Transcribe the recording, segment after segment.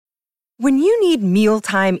When you need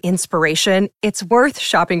mealtime inspiration, it's worth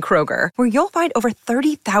shopping Kroger, where you'll find over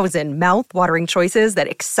 30,000 mouth-watering choices that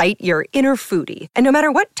excite your inner foodie. And no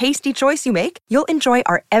matter what tasty choice you make, you'll enjoy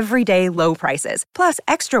our everyday low prices, plus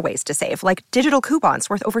extra ways to save, like digital coupons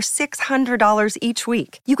worth over $600 each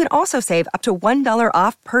week. You can also save up to $1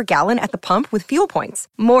 off per gallon at the pump with fuel points.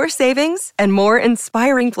 More savings and more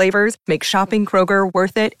inspiring flavors make shopping Kroger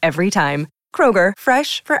worth it every time. Kroger,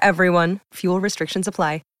 fresh for everyone. Fuel restrictions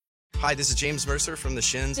apply. Hi, this is James Mercer from The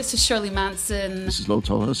Shins. This is Shirley Manson. This is Lo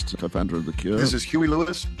Tolhurst, co-founder of The Cure. This is Huey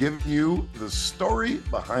Lewis giving you the story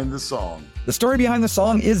behind the song. The Story Behind the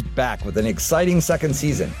Song is back with an exciting second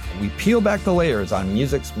season. We peel back the layers on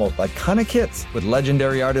music's most iconic hits with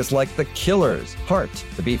legendary artists like The Killers, Heart,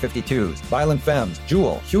 the B-52s, Violent Femmes,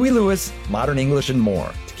 Jewel, Huey Lewis, Modern English, and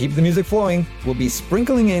more. To keep the music flowing, we'll be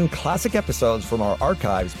sprinkling in classic episodes from our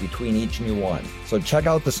archives between each new one. So check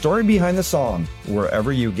out The Story Behind the Song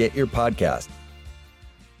wherever you get your podcast.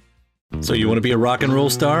 So you want to be a rock and roll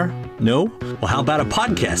star? No? Well, how about a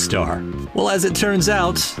podcast star? Well, as it turns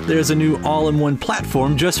out, there's a new all-in-one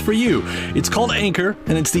platform just for you. It's called Anchor,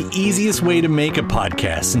 and it's the easiest way to make a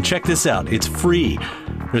podcast. And check this out, it's free.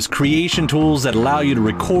 There's creation tools that allow you to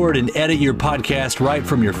record and edit your podcast right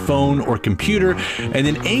from your phone or computer, and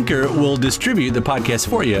then Anchor will distribute the podcast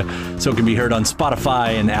for you so it can be heard on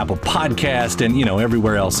Spotify and Apple Podcast and,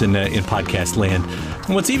 everywhere else in podcast land.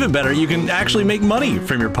 And what's even better, you can actually make money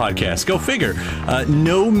from your podcast. Go figure.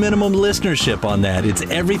 No minimum listenership on that. It's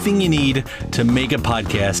everything you need to make a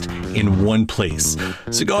podcast in one place.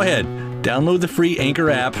 So go ahead. Download the free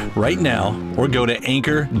Anchor app right now or go to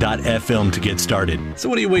anchor.fm to get started. So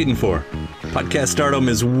what are you waiting for? Podcast stardom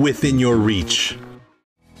is within your reach.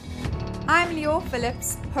 I'm Lior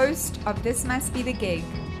Phillips, host of This Must Be the Gig.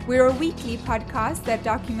 We're a weekly podcast that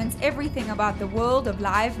documents everything about the world of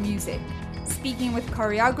live music, speaking with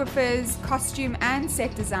choreographers, costume and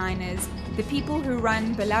set designers, the people who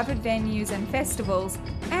run beloved venues and festivals,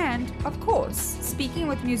 and, of course, speaking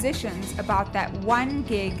with musicians about that one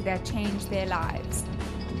gig that changed their lives.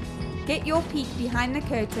 Get your peek behind the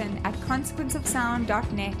curtain at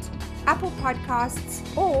consequenceofsound.net, Apple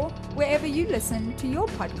Podcasts, or wherever you listen to your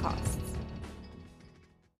podcasts.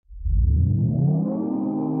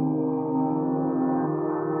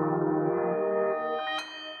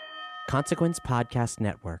 Consequence Podcast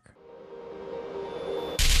Network.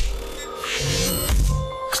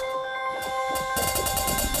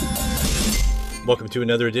 Welcome to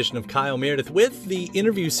another edition of Kyle Meredith with the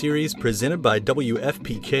interview series presented by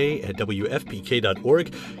WFPK at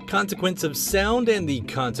WFPK.org, Consequence of Sound, and the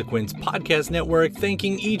Consequence Podcast Network.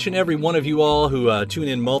 Thanking each and every one of you all who tune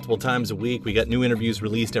in multiple times a week. We got new interviews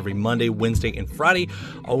released every Monday, Wednesday, and Friday.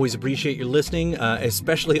 Always appreciate your listening,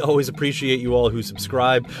 especially always appreciate you all who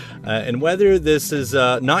subscribe. And whether this is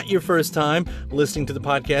not your first time listening to the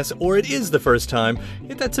podcast or it is the first time,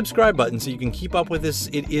 hit that subscribe button so you can keep up with this.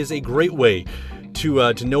 It is a great way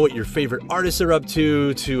to know what your favorite artists are up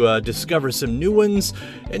to discover some new ones,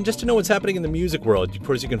 and just to know what's happening in the music world. Of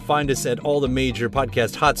course, you can find us at all the major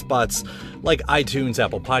podcast hotspots like iTunes,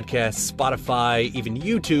 Apple Podcasts, Spotify, even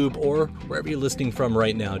YouTube, or wherever you're listening from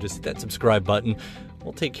right now. Just hit that subscribe button.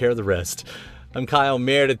 We'll take care of the rest. I'm Kyle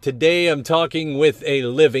Meredith. Today I'm talking with a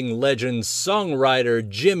living legend, songwriter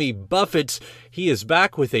Jimmy Buffett. He is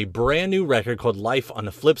back with a brand new record called Life on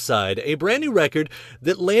the Flip Side, a brand new record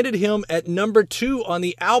that landed him at number 2 on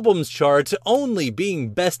the albums chart, only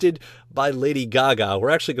being bested by Lady Gaga. We're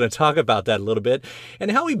actually going to talk about that a little bit,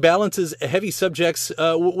 and how he balances heavy subjects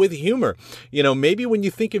with humor. Maybe when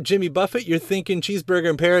you think of Jimmy Buffett, you're thinking Cheeseburger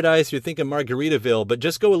in Paradise, you're thinking Margaritaville, but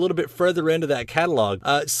just go a little bit further into that catalog.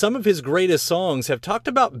 Some of his greatest songs have talked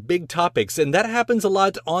about big topics, and that happens a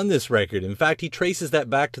lot on this record. In fact, he traces that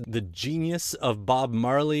back to the genius of Bob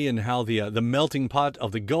Marley and how the melting pot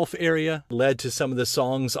of the Gulf area led to some of the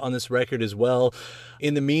songs on this record as well.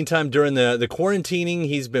 In the meantime, during the quarantining,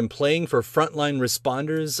 he's been playing for frontline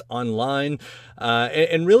responders online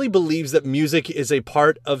and really believes that music is a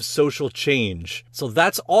part of social change. So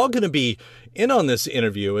that's all going to be in on this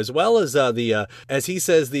interview, as well as as he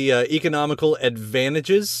says, the economical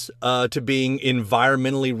advantages to being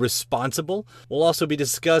environmentally responsible. We'll also be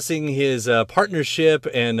discussing his partnership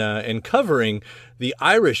and covering the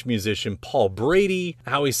Irish musician Paul Brady,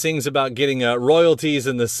 how he sings about getting royalties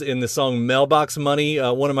in the song Mailbox Money,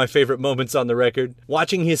 one of my favorite moments on the record.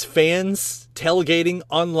 Watching his fans tailgating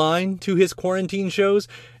online to his quarantine shows,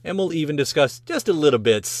 and we'll even discuss just a little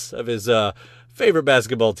bits of his favorite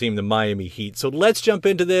basketball team, the Miami Heat. So let's jump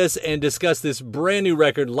into this and discuss this brand new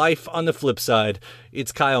record, Life on the Flip Side.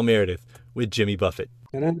 It's Kyle Meredith with Jimmy Buffett.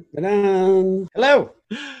 Hello.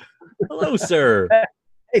 Hello, sir.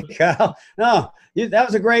 Hey, Kyle. No, that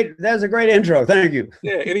was a great intro. Thank you.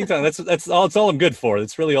 Yeah, anytime. That's all. It's all I'm good for.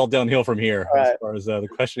 It's really all downhill from here as far as the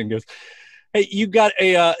questioning goes. Hey, you got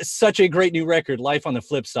such a great new record, Life on the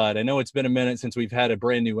Flip Side. I know it's been a minute since we've had a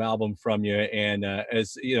brand new album from you, and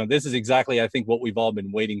as you know, this is exactly, I think, what we've all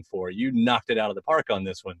been waiting for. You knocked it out of the park on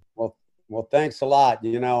this one. Well, thanks a lot.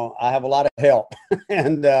 You know, I have a lot of help,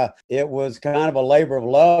 and it was kind of a labor of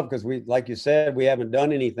love because like you said, we haven't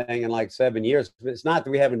done anything in like 7 years. It's not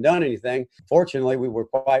that we haven't done anything. Fortunately, we were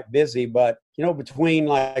quite busy, but you know, between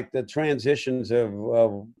like the transitions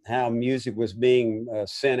of how music was being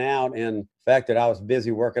sent out and the fact that I was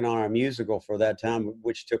busy working on our musical for that time,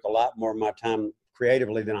 which took a lot more of my time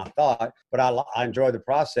creatively than I thought, but I enjoyed the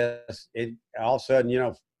process. All of a sudden, you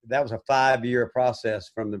know, that was a 5-year process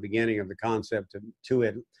from the beginning of the concept to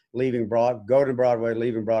it leaving go to Broadway,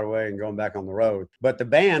 leaving Broadway, and going back on the road. But the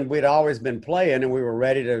band, we'd always been playing, and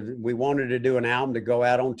we wanted to do an album to go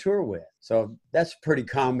out on tour with. So that's pretty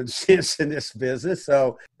common sense in this business.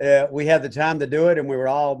 So we had the time to do it, and we were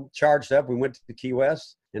all charged up. We went to Key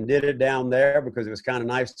West and did it down there because it was kind of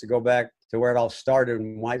nice to go back to where it all started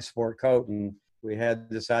in White Sport Coat. And we had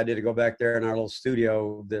this idea to go back there in our little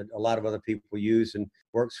studio that a lot of other people use and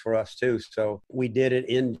works for us too. So we did it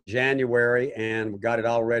in January and we got it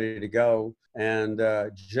all ready to go, and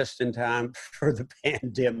just in time for the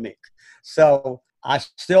pandemic. So I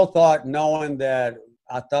still thought, knowing that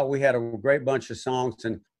I thought we had a great bunch of songs,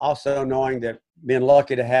 and also knowing that being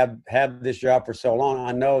lucky to have this job for so long,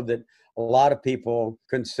 I know that a lot of people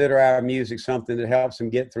consider our music something that helps them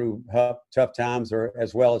get through tough times, or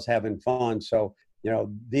as well as having fun. So, you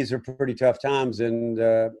know, these are pretty tough times, and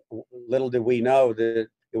little did we know that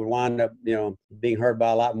it would wind up, you know, being heard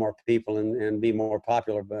by a lot more people and be more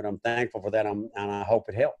popular. But I'm thankful for that, and I hope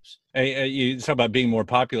it helps. Hey, you talk about being more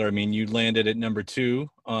popular. I mean, you landed at number 2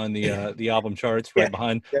 on the album charts, right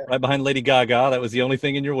behind Lady Gaga. That was the only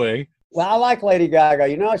thing in your way. Well, I like Lady Gaga.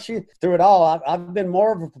 You know, she through it all. I've been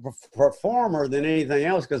more of a performer than anything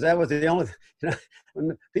else, because that was the only. You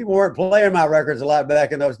know, people weren't playing my records a lot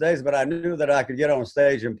back in those days, but I knew that I could get on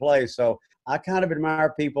stage and play. So I kind of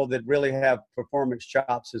admire people that really have performance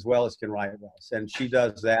chops as well as can write verse, and she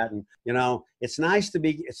does that. And you know, it's nice to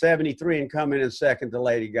be 73 and come in second to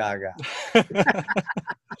Lady Gaga.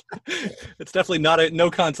 It's definitely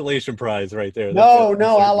no consolation prize right there. No,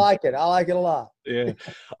 I like it. I like it a lot. Yeah.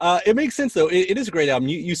 It makes sense, though. It is a great album.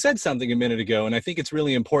 You said something a minute ago, and I think it's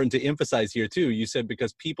really important to emphasize here, too. You said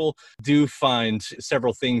because people do find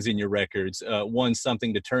several things in your records. One,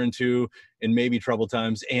 something to turn to in maybe troubled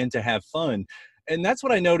times, and to have fun. And that's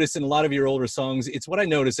what I noticed in a lot of your older songs. It's what I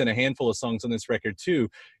noticed in a handful of songs on this record, too.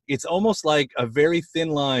 It's almost like a very thin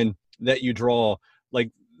line that you draw. Like,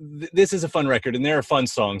 this is a fun record, and there are fun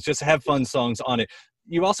songs. Just have fun songs on it.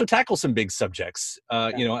 You also tackle some big subjects.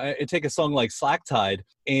 You know, take a song like Slack Tide,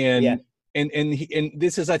 and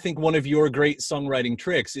this is, I think, one of your great songwriting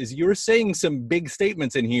tricks is you're saying some big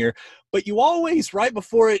statements in here, but you always, right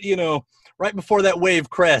before that wave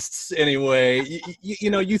crests anyway,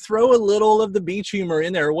 you throw a little of the beach humor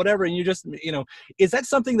in there or whatever, and you just, you know, is that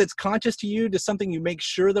something that's conscious to you? Does something you make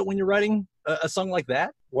sure that when you're writing a song like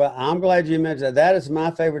that? Well, I'm glad you mentioned that. That is my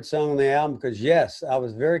favorite song on the album, because yes, I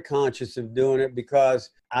was very conscious of doing it, because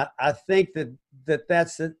I think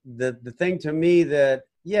that's the thing to me that,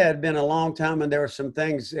 yeah, it'd been a long time, and there were some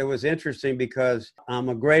things. It was interesting because I'm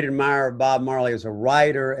a great admirer of Bob Marley as a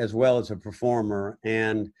writer as well as a performer.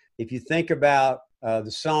 And if you think about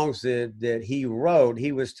the songs that he wrote,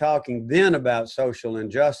 he was talking then about social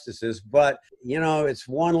injustices. But, you know, it's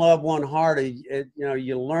one love, one heart.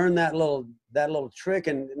 You learn that little trick.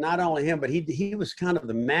 And not only him, but he was kind of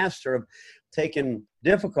the master of taking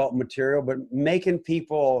difficult material, but making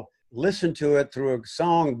people listen to it through a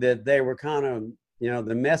song that they were kind of, you know,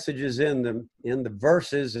 the message is in the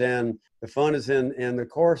verses and the fun is in the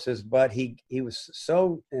choruses, but he was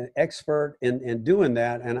so expert in doing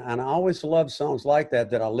that. And I always love songs like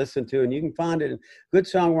that I listen to, and you can find it in good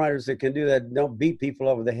songwriters that can do that, don't beat people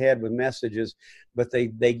over the head with messages, but they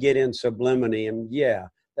get in sublimity. And yeah,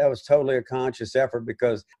 that was totally a conscious effort,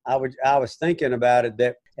 because I was thinking about it,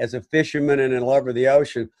 that as a fisherman and in love with the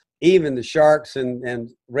ocean, even the sharks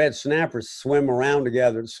and red snappers swim around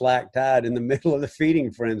together at slack tide in the middle of the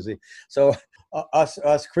feeding frenzy. So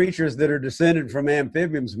us creatures that are descended from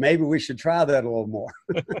amphibians, maybe we should try that a little more.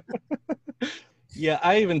 Yeah,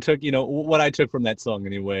 I even took, what I took from that song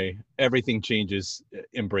anyway, everything changes,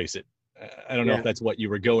 embrace it. I don't know if that's what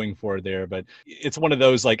you were going for there, but it's one of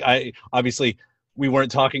those, like, obviously we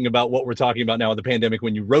weren't talking about what we're talking about now, the pandemic,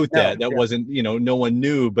 when you wrote that. That wasn't, no one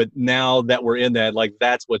knew, but now that we're in that, like,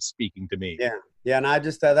 that's what's speaking to me. Yeah, and I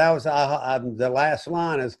just that was the last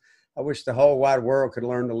line is, I wish the whole wide world could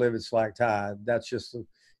learn to live its like tide. That's just,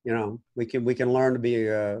 we can learn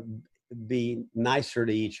to be nicer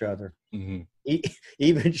to each other. Mm-hmm.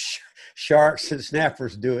 Even sharks and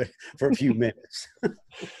snappers do it for a few minutes.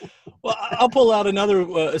 Well, I'll pull out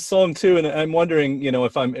another song too, and I'm wondering,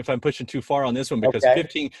 if I'm pushing too far on this one, because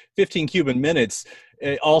Okay. 15 Cuban Minutes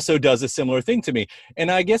also does a similar thing to me.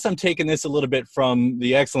 And I guess I'm taking this a little bit from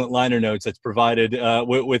the excellent liner notes that's provided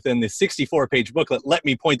within the 64-page booklet. Let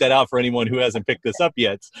me point that out for anyone who hasn't picked this up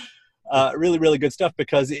yet. Really, really good stuff,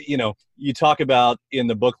 because, you talk about in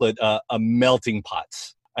the booklet a melting pot.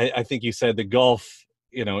 I think you said the Gulf,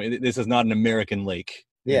 this is not an American lake.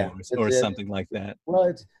 Yeah, or something like that.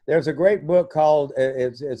 Well, there's a great book called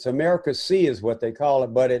it's America's Sea is what they call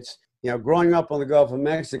it, but it's growing up on the Gulf of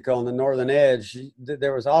Mexico on the northern edge,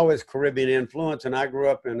 there was always Caribbean influence, and I grew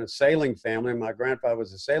up in a sailing family. My grandfather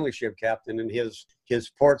was a sailing ship captain, and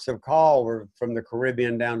his ports of call were from the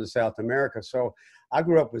Caribbean down to South America. So I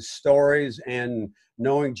grew up with stories and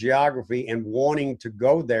knowing geography and wanting to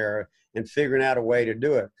go there and figuring out a way to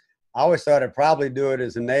do it. I always thought I'd probably do it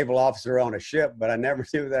as a naval officer on a ship, but I never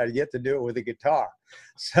knew that I'd get to do it with a guitar.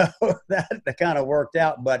 So that kind of worked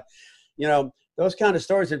out. But, those kind of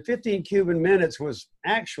stories. And 15 Cuban Minutes was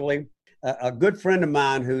actually a good friend of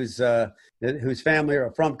mine whose family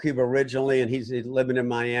are from Cuba originally, and he's living in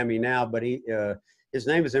Miami now. But his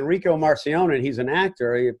name is Enrico Marcione, and he's an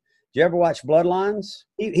actor. Did you ever watch Bloodlines?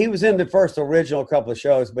 He was in the first original couple of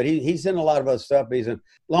shows, but he's in a lot of other stuff. He's a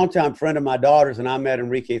longtime friend of my daughter's, and I met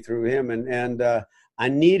Enrique through him. And I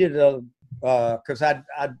needed because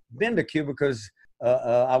I'd been to Cuba because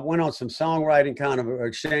I went on some songwriting kind of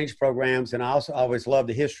exchange programs, and I also always loved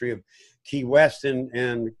the history of Key West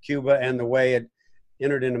and Cuba and the way it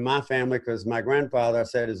entered into my family, because my grandfather, I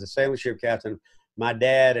said, is a sailing ship captain. My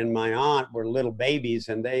dad and my aunt were little babies,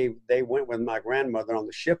 and they went with my grandmother on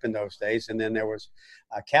the ship in those days. And then there was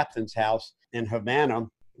a captain's house in Havana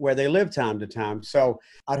where they lived time to time. So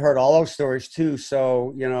I'd heard all those stories too.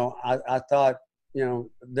 So, I thought,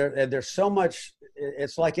 there's so much,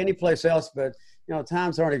 it's like any place else, but,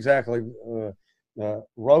 times aren't exactly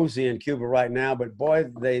rosy in Cuba right now, but boy,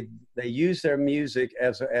 they use their music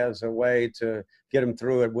as a way to get them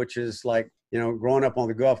through it, which is like, growing up on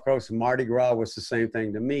the Gulf Coast, Mardi Gras was the same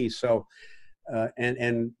thing to me. So,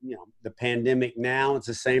 and the pandemic now, it's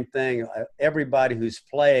the same thing. Everybody who's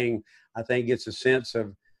playing, I think, gets a sense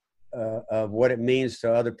of what it means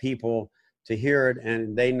to other people to hear it.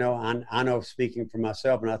 And they know, I know, speaking for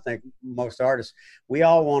myself, and I think most artists, we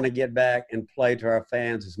all want to get back and play to our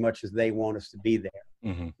fans as much as they want us to be there.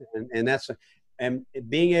 Mm-hmm. And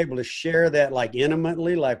being able to share that like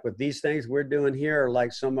intimately, like with these things we're doing here, or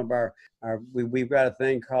like some of we've got a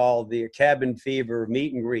thing called the Cabin Fever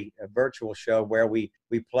Meet and Greet, a virtual show where we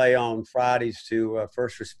play on Fridays to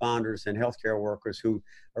first responders and healthcare workers who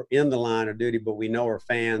are in the line of duty, but we know are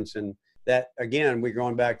fans. And that, again, we're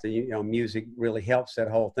going back to, music really helps that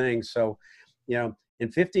whole thing. So,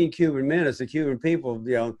 in 15 Cuban Minutes, the Cuban people,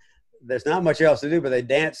 there's not much else to do, but they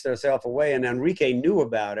dance themselves away. And Enrique knew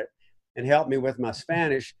about it and helped me with my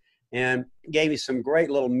Spanish and gave me some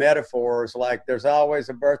great little metaphors, like there's always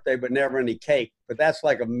a birthday but never any cake. But that's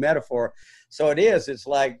like a metaphor. So it's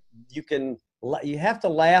like you have to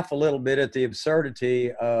laugh a little bit at the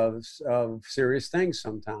absurdity of serious things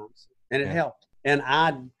sometimes, and it helped. And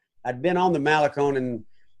I'd been on the Malecon,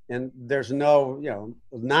 and there's no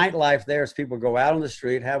nightlife there. As people go out on the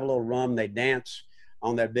street, have a little rum, they dance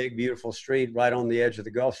on that big, beautiful street right on the edge of the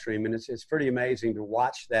Gulf Stream. And it's pretty amazing to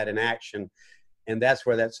watch that in action. And that's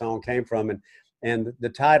where that song came from. And the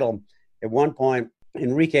title, at one point,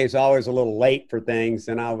 Enrique's always a little late for things.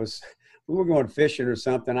 And we were going fishing or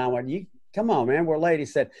something. I went, come on, man, we're late. He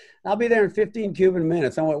said, I'll be there in 15 Cuban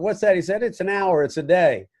minutes. I went, what's that? He said, it's an hour, it's a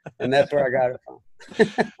day. And that's where I got it from.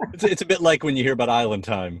 It's a bit like when you hear about Island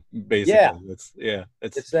Time, basically.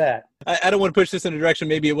 It's that. I don't want to push this in a direction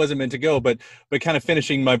maybe it wasn't meant to go, but kind of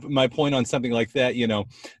finishing my point on something like that,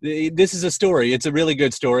 this is a story. It's a really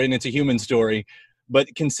good story, and it's a human story.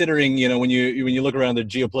 But considering, when you look around the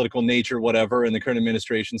geopolitical nature, whatever, and the current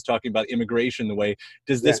administration's talking about immigration the way,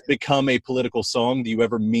 does this become a political song? Do you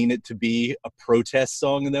ever mean it to be a protest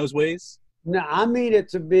song in those ways? No, I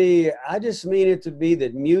just mean it to be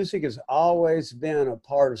that music has always been a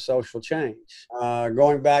part of social change.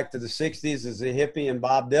 Going back to the 60s as a hippie and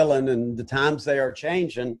Bob Dylan, and the times they are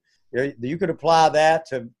changing, you could apply that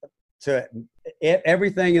to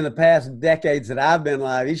everything in the past decades that I've been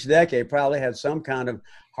alive. Each decade probably had some kind of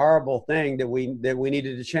horrible thing that we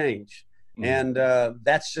needed to change. Mm-hmm. And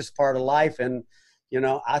that's just part of life. And,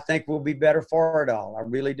 I think we'll be better for it all. I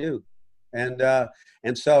really do.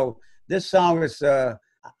 And so this song is,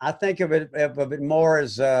 I think of it more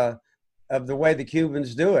as of the way the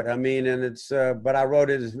Cubans do it. I mean, and it's, but I wrote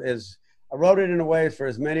it I wrote it in a way for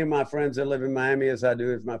as many of my friends that live in Miami as I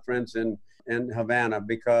do as my friends in Havana,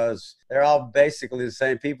 because they're all basically the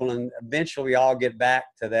same people, and eventually we all get back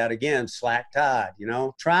to that again, slack tide, you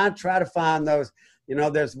know. Try to find those, you know.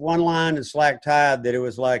 There's one line in Slack Tide that it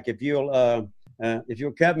was like, if you'll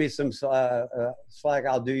cut me some slack,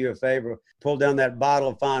 I'll do you a favor. Pull down that bottle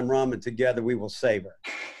of fine rum, and together we will savor.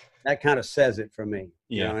 That kind of says it for me.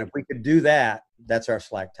 Yeah. You know, if we could do that, that's our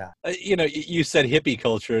slack tide. You know, you said hippie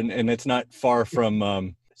culture, and it's not far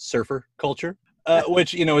from surfer culture,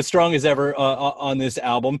 which, you know, as strong as ever on this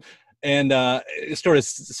album. And sort of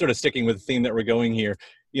sticking with the theme that we're going here,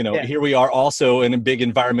 you know, Here we are also in big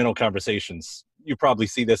environmental conversations. You probably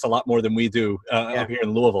see this a lot more than we do up here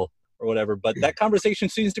in Louisville or whatever, but that conversation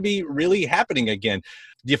seems to be really happening again.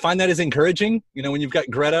 Do you find that as encouraging, you know, when you've got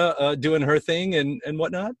Greta doing her thing and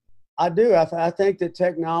whatnot? I do. I think that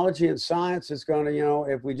technology and science is going to, you know,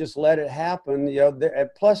 if we just let it happen, you know,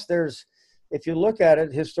 plus there's, if you look at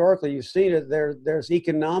it historically, you've seen it, there's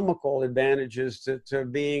economical advantages to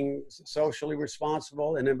being socially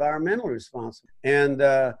responsible and environmentally responsible. And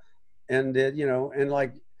you know, and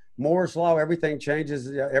like Moore's Law, everything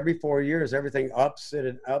changes every 4 years, everything ups,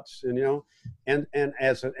 and you know, and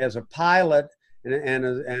as a pilot and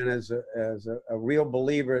as a real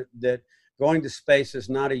believer that going to space is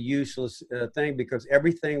not a useless thing, because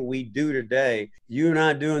everything we do today, you and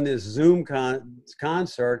I doing this Zoom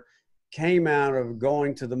concert, came out of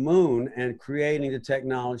going to the moon and creating the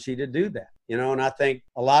technology to do that. You know, and I think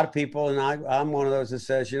a lot of people, and I'm one of those that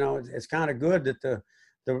says, you know, it's kind of good that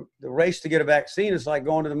the race to get a vaccine is like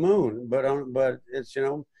going to the moon, but it's, you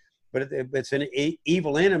know, but it's an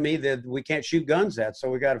evil enemy that we can't shoot guns at. So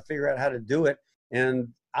we got to figure out how to do it. And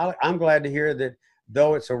I'm glad to hear that,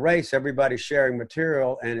 though it's a race, everybody's sharing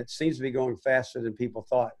material, and it seems to be going faster than people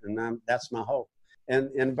thought. And that's my hope. And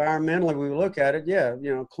environmentally, we look at it,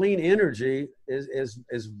 you know, clean energy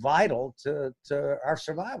is vital to our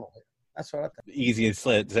survival. That's what I think. Easy and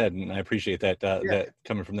said, and I appreciate that that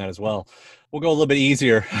coming from that as well. We'll go a little bit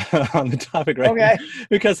easier on the topic right now,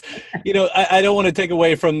 because, you know, I don't want to take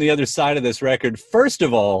away from the other side of this record. First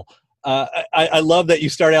of all, I love that you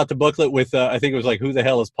start out the booklet with, I think it was like, who the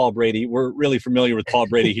hell is Paul Brady? We're really familiar with Paul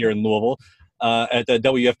Brady here in Louisville. At the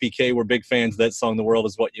WFPK, we're big fans of that song, "The World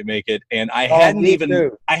Is What You Make It." And I hadn't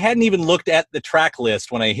even looked at the track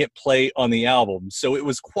list when I hit play on the album. So it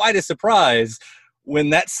was quite a surprise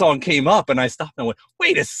when that song came up, and I stopped and went,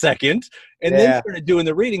 wait a second, and then started doing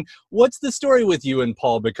the reading. What's the story with you and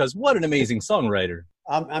Paul? Because what an amazing songwriter.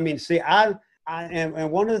 I mean, see, I am,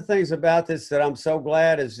 and one of the things about this that I'm so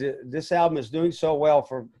glad is that this album is doing so well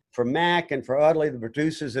for Mac and for Utley. The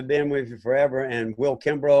producers have been with you forever, and Will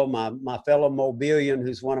Kimbrough, my fellow Mobilian,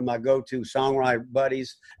 who's one of my go-to songwriter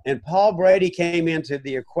buddies. And Paul Brady came into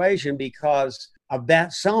the equation because of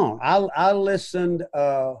that song. I listened.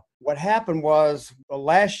 What happened was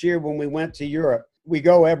last year when we went to Europe, we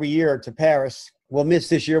go every year to Paris. We'll miss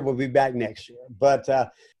this year. We'll be back next year. But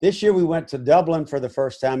this year we went to Dublin for the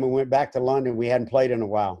first time. We went back to London. We hadn't played in a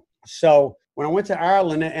while. So when I went to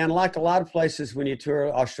Ireland, and like a lot of places when you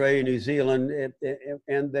tour Australia, New Zealand,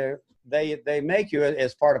 and they make you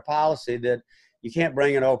as part of policy that you can't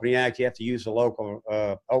bring an opening act. You have to use a local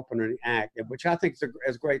opening act, which I think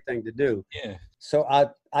is a greip thing to do. Yeah. So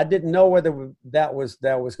I didn't know whether that was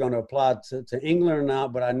going to apply to England or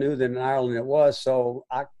not, but I knew that in Ireland it was. So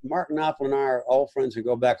Mark Knopfler and I are old friends who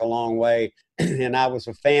go back a long way, and I was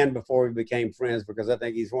a fan before we became friends because I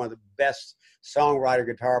think he's one of the best songwriter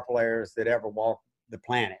guitar players that ever walked the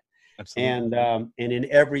planet. Absolutely. And in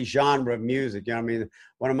every genre of music, you know, I mean,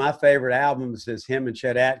 one of my favorite albums is him and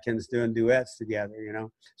Chet Atkins doing duets together, you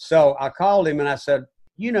know. So I called him and I said,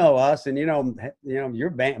 you know us, and you know your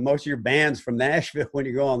band, most of your bands from Nashville when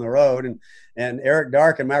you go on the road, and Eric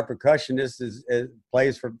Darkin, my percussionist,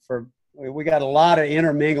 plays for. We got a lot of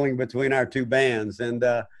intermingling between our two bands, and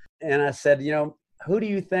I said, you know, who do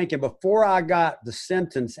you think? And before I got the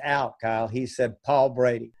sentence out, Kyle, he said Paul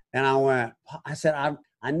Brady, and I said,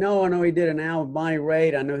 I know he did an album with Bonnie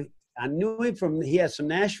Raitt. I knew him he had some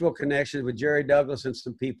Nashville connections with Jerry Douglas and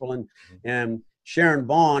some people, and Sharon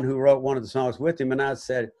Vaughn, who wrote one of the songs with him. And I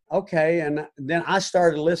said, okay. And then I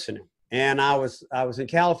started listening. And I was in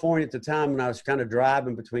California at the time, and I was kind of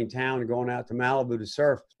driving between town and going out to Malibu to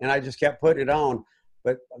surf. And I just kept putting it on.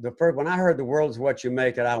 But when I heard "The World Is What You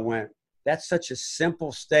Make It," I went, that's such a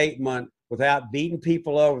simple statement without beating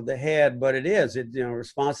people over the head. But it is.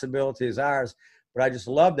 Responsibility is ours. But I just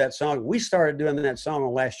love that song. We started doing that song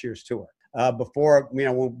on last year's tour. before we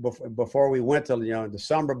went to the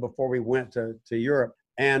summer before we went to Europe,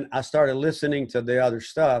 and I started listening to the other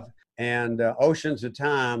stuff. And Oceans of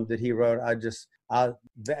Time that he wrote,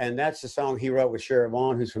 and that's the song he wrote with Sherry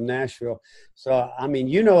Vaughn, who's from Nashville. So, I mean,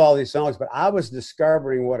 you know all these songs, but I was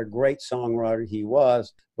discovering what a great songwriter he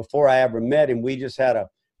was before I ever met him. We just had a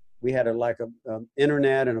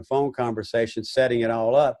internet and a phone conversation setting it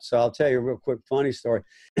all up. So I'll tell you a real quick funny story.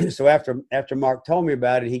 So after Mark told me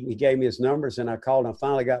about it, he gave me his numbers, and I called, and I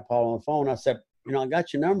finally got Paul on the phone. I said, I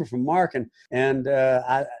got your number from Mark, and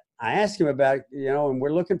I asked him about it, and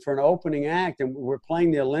we're looking for an opening act, and we're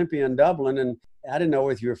playing the Olympia in Dublin, and I didn't know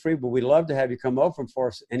if you were free, but we'd love to have you come open for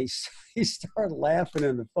us. And he started laughing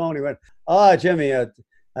on the phone. He went, "Oh, Jimmy, the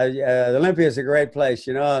Olympia is a great place.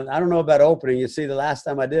 I don't know about opening. You see, the last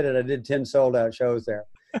time I did it, I did 10 sold-out shows there."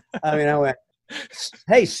 I mean, I went,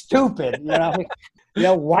 "Hey, stupid,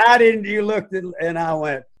 why didn't you look?" And I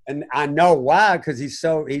went, and I know why, because he's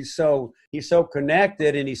so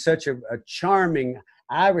connected, and he's such a charming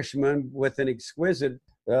Irishman with an exquisite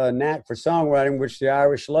knack for songwriting, which the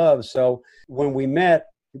Irish love. So when we met,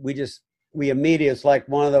 we immediately, it's like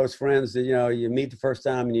one of those friends that, you meet the first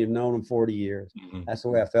time and you've known them 40 years. Mm-hmm. That's the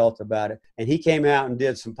way I felt about it. And he came out and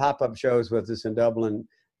did some pop-up shows with us in Dublin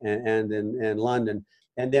and in London.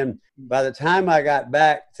 And then by the time I got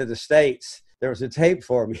back to the States, there was a tape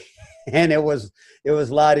for me, and it was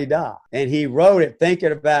La-Di-Da. And he wrote it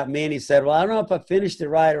thinking about me, and he said, "Well, I don't know if I finished it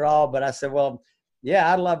right or all," but I said, "Well,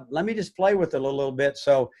 yeah, let me just play with it a little bit."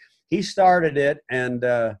 So he started it, and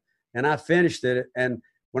I finished it. And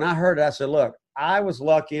when I heard it, I said, "Look, I was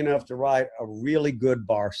lucky enough to write a really good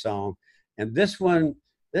bar song, and this one's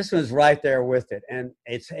right there with it." And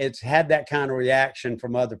it's had that kind of reaction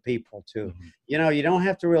from other people too. Mm-hmm. You don't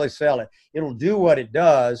have to really sell it; it'll do what it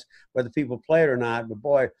does, whether people play it or not. But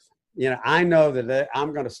boy, I know that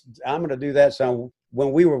I'm gonna do that song.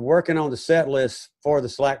 When we were working on the set list for the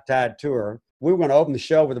Slack Tide tour, we were going to open the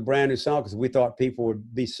show with a brand new song because we thought people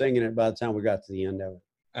would be singing it by the time we got to the end of it.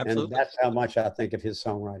 Absolutely. And that's how much I think of his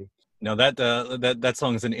songwriting. No, that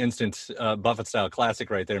song is an instant Buffett style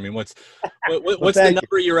classic right there. I mean, what's the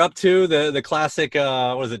number you're up to? The classic,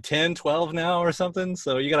 was it 10, 12 now or something?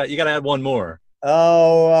 So you gotta add one more.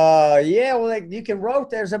 Oh, yeah. Well, you can rotate.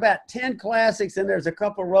 There's about 10 classics, and there's a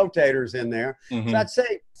couple rotators in there. Mm-hmm. So I'd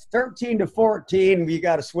say 13 to 14, you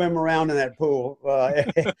got to swim around in that pool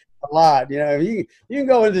a lot. You can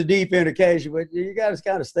go into the deep end occasionally, but you got to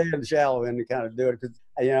kind of stay in the shallow end to kind of do it. Because,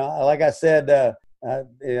 like I said, I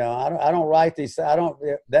don't write these.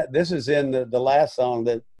 This is in the last song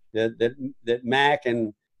that Mac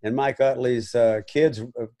and Mike Utley's kids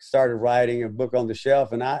started writing a book on the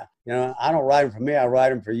shelf, and I don't write them for me. I write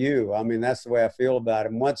them for you. I mean, that's the way I feel about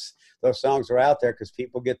it. And once those songs are out there, because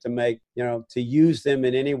people get to make, to use them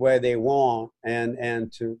in any way they want,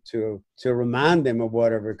 and to remind them of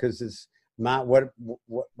whatever, because it's what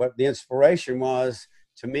the inspiration was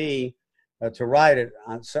to me to write it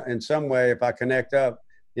in some way. If I connect up,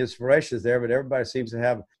 the inspiration is there, but everybody seems to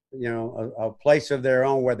have a place of their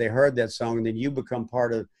own where they heard that song, and then you become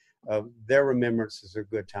part of their remembrances of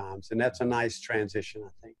good times. And that's a nice transition, I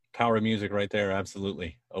think. Power of music right there.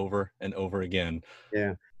 Absolutely. Over and over again.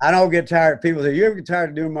 Yeah. I don't get tired. People say, "You ever get tired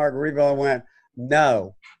of doing Margaritaville?" I went,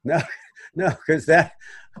 no, because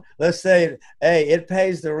let's say, hey, it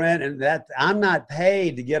pays the rent, and that I'm not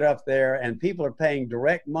paid to get up there, and people are paying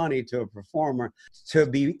direct money to a performer to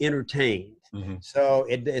be entertained. Mm-hmm. So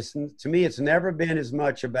it's to me, it's never been as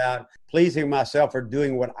much about pleasing myself or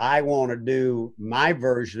doing what I want to do, my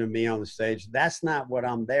version of me on the stage. That's not what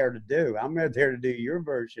I'm there to do. I'm there to do your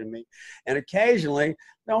version of me. And occasionally,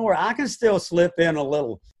 don't worry, I can still slip in a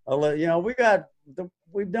little.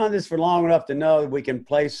 We've done this for long enough to know that we can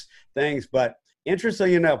place things. But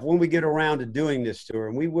interestingly enough, when we get around to doing this tour,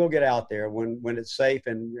 and we will get out there when it's safe,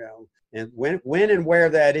 and and when and where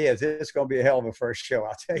that is, it's going to be a hell of a first show,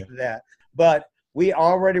 I'll tell you that. But we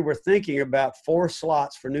already were thinking about 4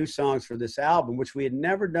 slots for new songs for this album, which we had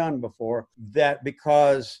never done before. That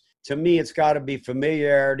because to me, it's got to be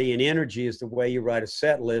familiarity, and energy is the way you write a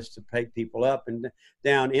set list to take people up and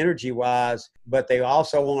down energy-wise. But they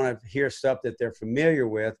also want to hear stuff that they're familiar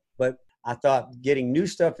with. But I thought getting new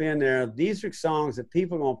stuff in there, these are songs that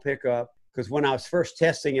people are going to pick up. Because when I was first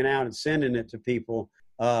testing it out and sending it to people,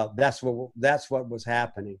 that's what was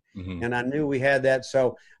happening. Mm-hmm. And I knew we had that.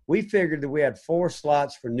 So we figured that we had 4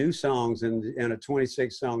 slots for new songs in a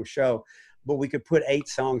 26-song show, but we could put 8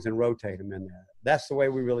 songs and rotate them in there. That's the way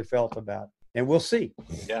we really felt about it. And we'll see.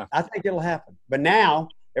 Yeah, I think it'll happen. But now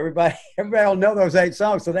everybody will know those 8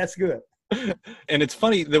 songs, so that's good. And it's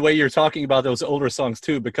funny the way you're talking about those older songs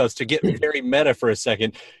too, because to get very meta for a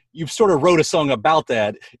second, you've sort of wrote a song about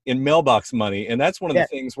that in Mailbox Money. And that's one of the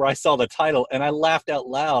things where I saw the title and I laughed out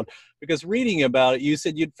loud because reading about it, you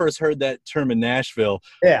said you'd first heard that term in Nashville.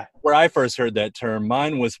 Yeah. Where I first heard that term,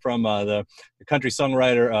 mine was from the country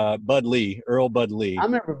songwriter Bud Lee, Earl Bud Lee. I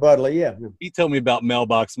remember Bud Lee, yeah. He told me about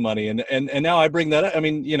Mailbox Money. And now I bring that up. I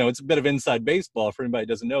mean, you know, it's a bit of inside baseball for anybody who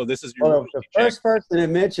doesn't know. This is your the first person that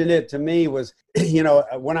mentioned it to me was, you know,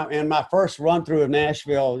 when in my first run through of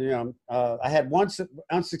Nashville, you know, I had one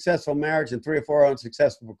unsuccessful marriage and 3 or 4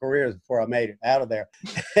 unsuccessful careers before I made it out of there.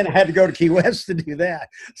 And I had to go to Key West to do that.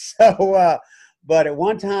 So, but at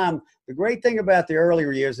one time, the great thing about the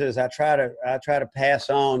earlier years is I try to pass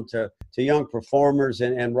on to young performers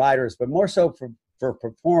and writers, but more so for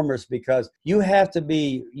performers, because you have to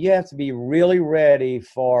be really ready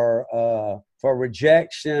for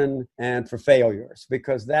rejection and for failures,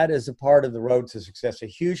 because that is a part of the road to success, a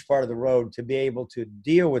huge part of the road to be able to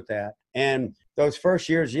deal with that. And those first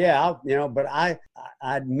years, but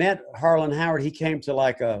I'd met Harlan Howard. He came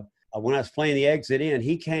to when I was playing the Exit In,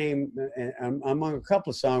 he came among a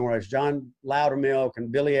couple of songwriters, John Loudermilk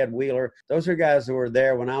and Billy Ed Wheeler. Those are guys who were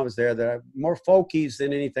there when I was there that are more folkies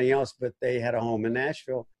than anything else, but they had a home in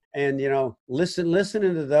Nashville. And, you know,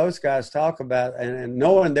 listening to those guys talk about and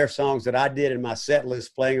knowing their songs that I did in my set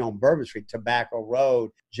list playing on Bourbon Street, Tobacco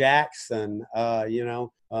Road, Jackson, Harlan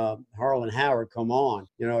Howard, come on,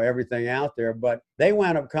 you know, everything out there. But they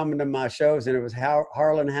wound up coming to my shows, and it was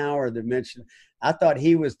Harlan Howard that mentioned, I thought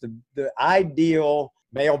he was the ideal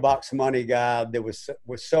Mailbox Money guy that was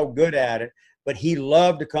so good at it. But he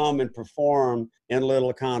loved to come and perform in a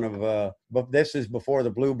little kind of, but this is before the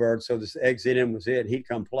Bluebird, so this Exit In was it. He'd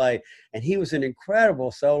come play, and he was an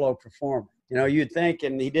incredible solo performer. You know, you'd think,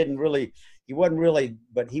 and he wasn't really,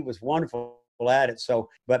 but he was wonderful at it. So,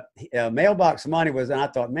 but Mailbox Money was, and I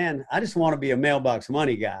thought, man, I just want to be a Mailbox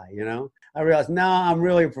Money guy, you know. I realized, no, I'm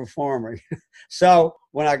really a performer. So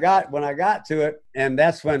when I got to it, and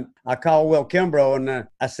that's when I called Will Kimbrough, and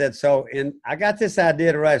I said, and I got this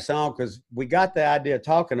idea to write a song because we got the idea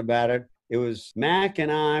talking about it. It was Mac and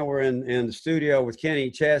I were in the studio with Kenny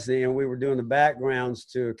Chesney, and we were doing the backgrounds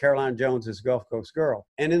to Caroline Jones's Gulf Coast Girl.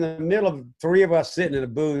 And in the middle of 3 of us sitting in a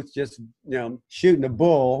booth, just, you know, shooting a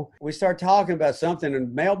bull, we started talking about something,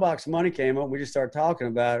 and Mailbox Money came up. We just started talking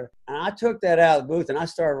about it. And I took that out of the booth and I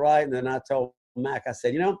started writing, and I told Mac, I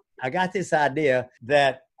said, you know, I got this idea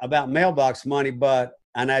about Mailbox Money,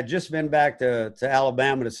 and I'd just been back to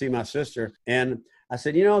Alabama to see my sister. And I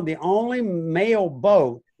said, you know, the only mail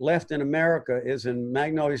boat left in America is in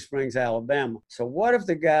Magnolia Springs, Alabama. So what if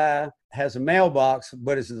the guy has a mailbox,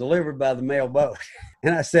 but it's delivered by the mail boat?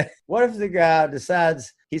 And I said, what if the guy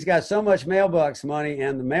decides he's got so much mailbox money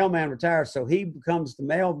and the mailman retires, so he becomes the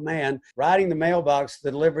mailman, riding the mailbox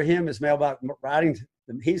to deliver him his mailbox,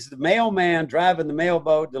 he's the mailman driving the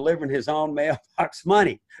mailboat, delivering his own mailbox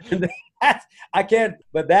money. And I can't,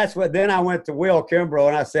 but that's what, then I went to Will Kimbrough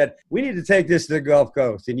and I said, we need to take this to the Gulf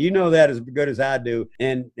Coast. And you know that as good as I do.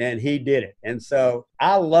 And he did it. And so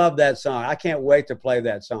I love that song. I can't wait to play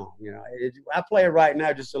that song. You know, I play it right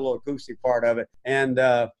now, just a little acoustic part of it. And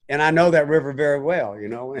I know that river very well, you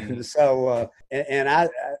know. And so, and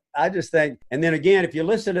I just think, and then again, if you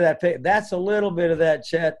listen to that, that's a little bit of that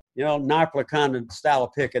Chet, you know, Knopfler kind of style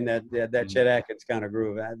of picking that Chet Atkins kind of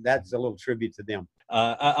groove. That's a little tribute to them.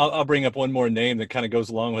 I'll bring up one more name that kind of goes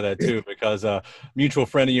along with that too, because a mutual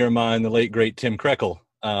friend of mine, the late great Tim Krekel,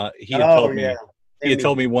 he had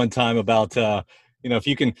told me one time about, you know, if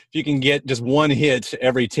you can get just one hit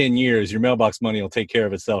every 10 years, your Mailbox Money will take care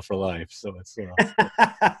of itself for life. So it's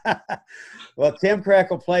well, Tim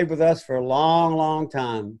Krekel played with us for a long, long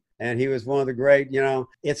time. And he was one of the great, you know,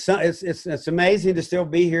 it's amazing to still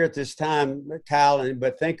be here at this time, Kyle.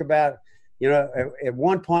 But think about, you know, at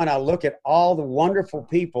one point I look at all the wonderful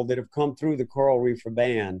people that have come through the Coral Reefer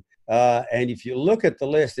Band. And if you look at the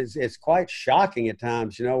list, it's quite shocking at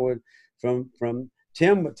times, you know, from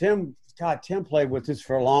Tim played with us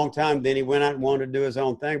for a long time. Then he went out and wanted to do his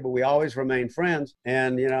own thing, but we always remained friends.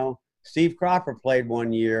 And, you know, Steve Cropper played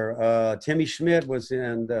one year. Timmy Schmidt was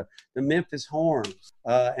in the Memphis Horns,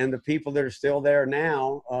 and the people that are still there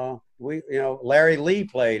now. Larry Lee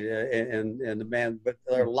played in the band, but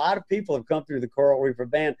there are a lot of people have come through the Coral Reefer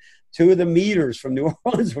Band. 2 of the Meters from New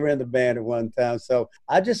Orleans were in the band at one time. So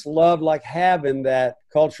I just love having that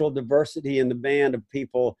cultural diversity in the band of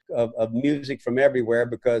people of music from everywhere,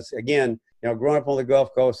 because again, you know, growing up on the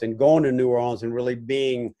Gulf Coast and going to New Orleans and really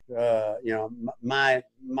being, you know, my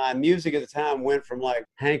music at the time went from like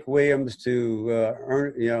Hank Williams to,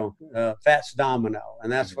 Fats Domino.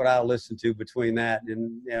 And that's what I listened to between that.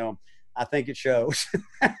 And, you know, I think it shows.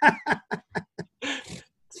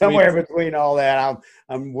 somewhere between all that,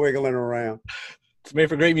 I'm wiggling around. It's made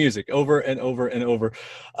for great music over and over and over.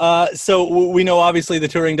 So we know obviously the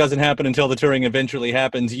touring doesn't happen until the touring eventually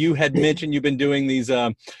happens. You had mentioned you've been doing these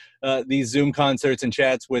Zoom concerts and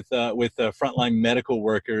chats with frontline medical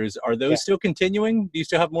workers. Are those still continuing? Do you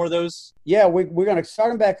still have more of those? Yeah, we're going to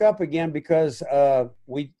start them back up again because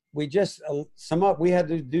we just we had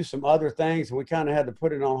to do some other things, and we kind of had to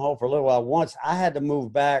put it on hold for a little while. Once I had to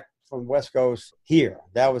move back from West Coast here.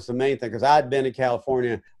 That was the main thing, because I'd been in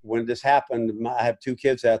California when this happened. I have 2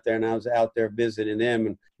 kids out there, and I was out there visiting them,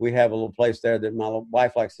 and we have a little place there that my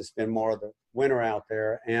wife likes to spend more of the winter out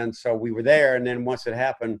there. And so we were there, and then once it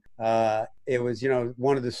happened, it was,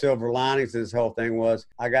 one of the silver linings of this whole thing was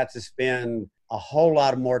I got to spend a whole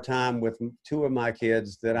lot more time with 2 of my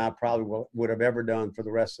kids than I probably would have ever done for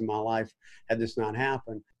the rest of my life had this not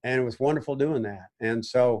happened. And it was wonderful doing that. And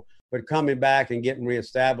so, but coming back and getting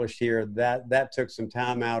reestablished here, that took some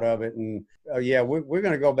time out of it. And we're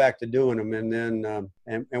going to go back to doing them. And then,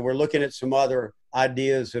 and we're looking at some other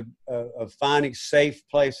ideas of finding safe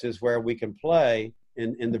places where we can play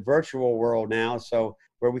in the virtual world now. So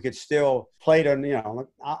where we could still play to,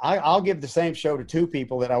 I'll give the same show to 2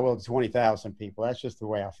 people that I will to 20,000 people. That's just the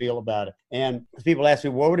way I feel about it. And people ask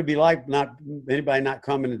me, what would it be like anybody not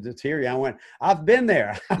coming to Theory? I went, I've been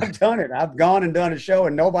there. I've done it. I've gone and done a show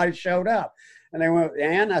and nobody showed up. And they went,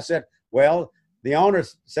 and I said, well, the owner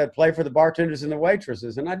said, play for the bartenders and the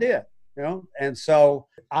waitresses. And I did, And so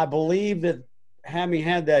I believe that having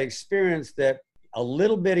had that experience, that a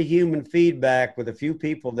little bit of human feedback with a few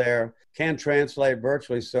people there can translate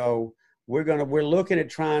virtually. So we're looking at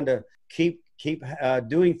trying to keep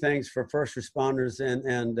doing things for first responders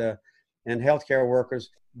and healthcare workers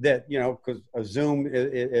that, because a Zoom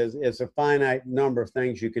is a finite number of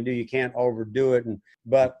things you can do. You can't overdo it.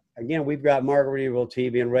 But again, we've got Margaritaville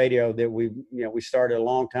TV and radio that we started a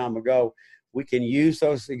long time ago. We can use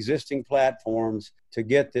those existing platforms to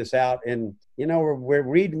get this out. And,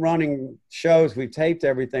 we're running shows. We've taped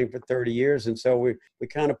everything for 30 years. And so we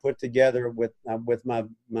kind of put together with my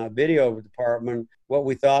video department what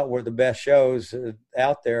we thought were the best shows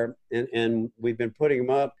out there. And we've been putting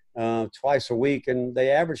them up twice a week, and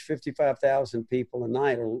they average 55,000 people a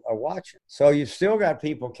night are watching. So you've still got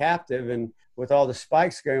people captive, and with all the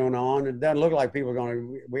spikes going on, it doesn't look like people are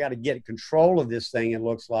we got to get control of this thing, it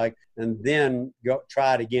looks like, and then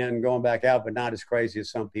try it again, going back out, but not as crazy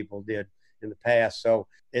as some people did in the past. So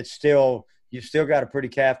you've still got a pretty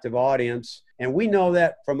captive audience. And we know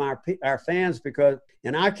that from our fans, because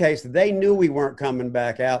in our case, they knew we weren't coming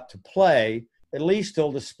back out to play at least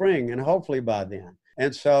till the spring, and hopefully by then.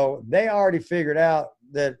 And so they already figured out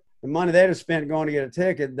that the money they'd have spent going to get a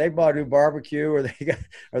ticket, they bought a new barbecue, or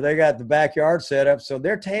they got the backyard set up. So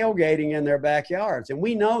they're tailgating in their backyards. And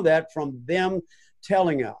we know that from them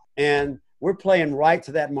telling us. And we're playing right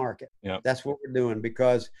to that market. Yep. That's what we're doing,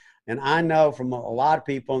 and I know from a lot of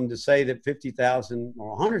people, and to say that 50,000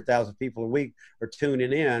 or 100,000 people a week are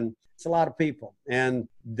tuning in, it's a lot of people. And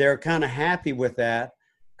they're kind of happy with that,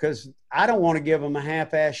 because I don't want to give them a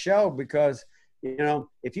half-ass show, because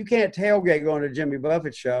if you can't tailgate going to a Jimmy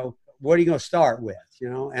Buffett show, what are you going to start with?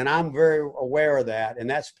 And I'm very aware of that, and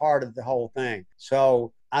that's part of the whole thing.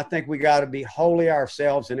 So I think we got to be wholly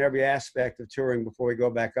ourselves in every aspect of touring before we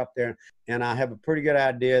go back up there. And I have a pretty good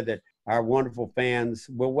idea that our wonderful fans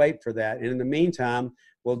will wait for that. And in the meantime,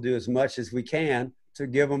 we'll do as much as we can to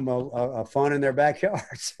give them a fun in their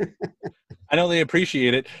backyards. I know they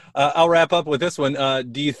appreciate it. I'll wrap up with this one.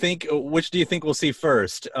 Which do you think we'll see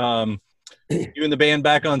first? You and the band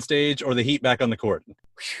back on stage, or the Heat back on the court?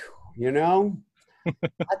 I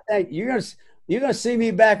think you're gonna see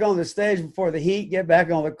me back on the stage before the Heat get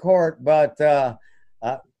back on the court. But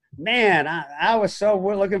man, I was so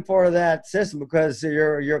looking forward to that system, because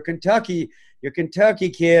your Kentucky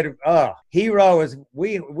kid, hero is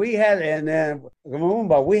we had, and then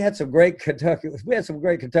we had some great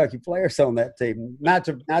Kentucky players on that team. Not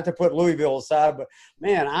to put Louisville aside, but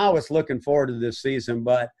man, I was looking forward to this season.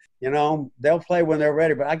 But they'll play when they're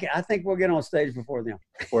ready. But I think we'll get on stage before them.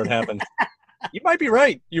 Before it happens. You might be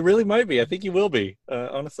right. You really might be. I think you will be,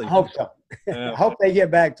 honestly. I hope so. I hope they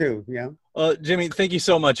get back too. Jimmy, thank you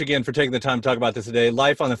so much again for taking the time to talk about this today.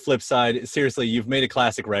 Life on the Flip Side. Seriously, you've made a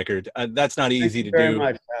classic record. That's not easy to do,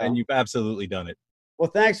 much, and you've absolutely done it.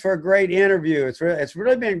 Well, thanks for a great interview. It's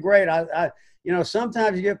really been great. I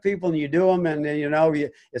sometimes you get people and you do them, and then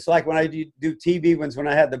it's like when I do TV ones, when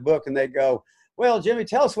I had the book, and they go, "Well, Jimmy,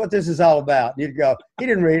 tell us what this is all about." And you'd go, "He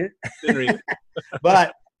didn't read it." Didn't read it.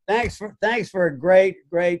 But thanks for a great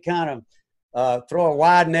kind of throw a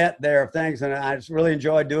wide net there of things, and I just really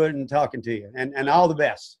enjoyed doing it and talking to you. And all the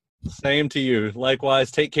best. Same to you.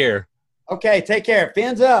 Likewise. Take care. Okay, take care.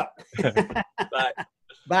 Fins up. Bye.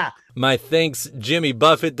 Bye. My thanks, Jimmy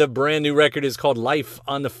Buffett. The brand new record is called Life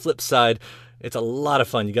on the Flip Side. It's a lot of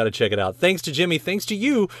fun. You got to check it out. Thanks to Jimmy. Thanks to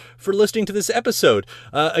you for listening to this episode.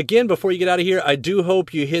 Again, before you get out of here, I do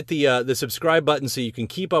hope you hit the subscribe button so you can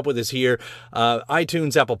keep up with us here.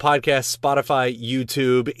 iTunes, Apple Podcasts, Spotify,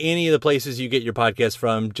 YouTube, any of the places you get your podcasts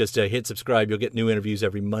from. Just hit subscribe. You'll get new interviews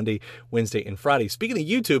every Monday, Wednesday, and Friday. Speaking of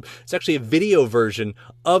YouTube, it's actually a video version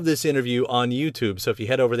of this interview on YouTube. So if you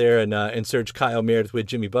head over there and search Kyle Meredith with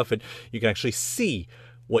Jimmy Buffett, you can actually see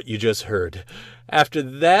what you just heard. After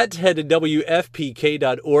that, head to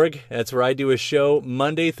WFPK.org. That's where I do a show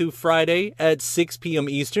Monday through Friday at 6 p.m.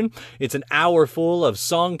 Eastern. It's an hour full of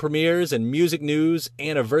song premieres and music news,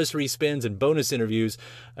 anniversary spins, and bonus interviews.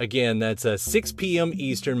 Again, that's 6 p.m.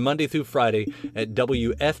 Eastern, Monday through Friday at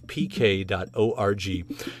WFPK.org.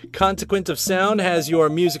 Consequence of Sound has your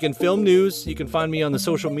music and film news. You can find me on the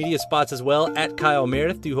social media spots as well, at Kyle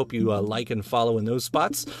Meredith. Do hope you like and follow in those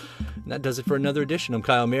spots. And that does it for another edition. I'm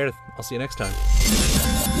Kyle Meredith. I'll see you next time.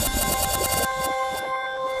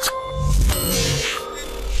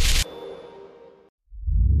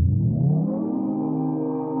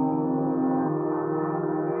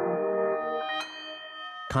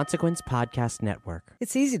 Consequence Podcast Network.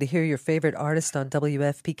 It's easy to hear your favorite artist on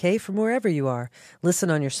WFPK from wherever you are. Listen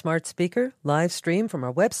on your smart speaker, live stream from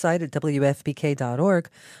our website at WFPK.org,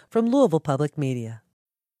 from Louisville Public Media.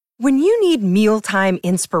 When you need mealtime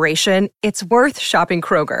inspiration, it's worth shopping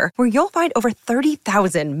Kroger, where you'll find over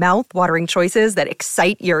 30,000 mouth-watering choices that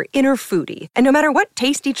excite your inner foodie. And no matter what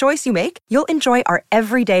tasty choice you make, you'll enjoy our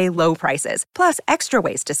everyday low prices, plus extra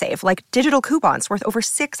ways to save, like digital coupons worth over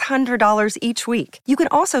 $600 each week. You can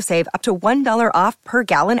also save up to $1 off per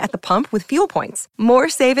gallon at the pump with fuel points. More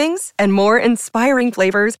savings and more inspiring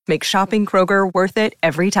flavors make shopping Kroger worth it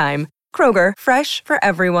every time. Kroger, fresh for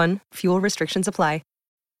everyone. Fuel restrictions apply.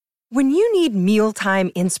 When you need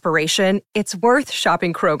mealtime inspiration, it's worth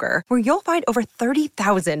shopping Kroger, where you'll find over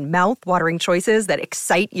 30,000 mouth-watering choices that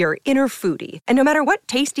excite your inner foodie. And no matter what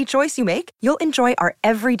tasty choice you make, you'll enjoy our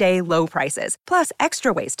everyday low prices, plus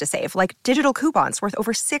extra ways to save, like digital coupons worth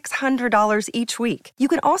over $600 each week. You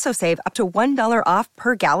can also save up to $1 off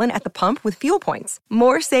per gallon at the pump with fuel points.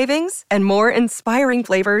 More savings and more inspiring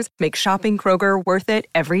flavors make shopping Kroger worth it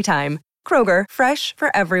every time. Kroger, fresh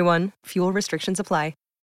for everyone. Fuel restrictions apply.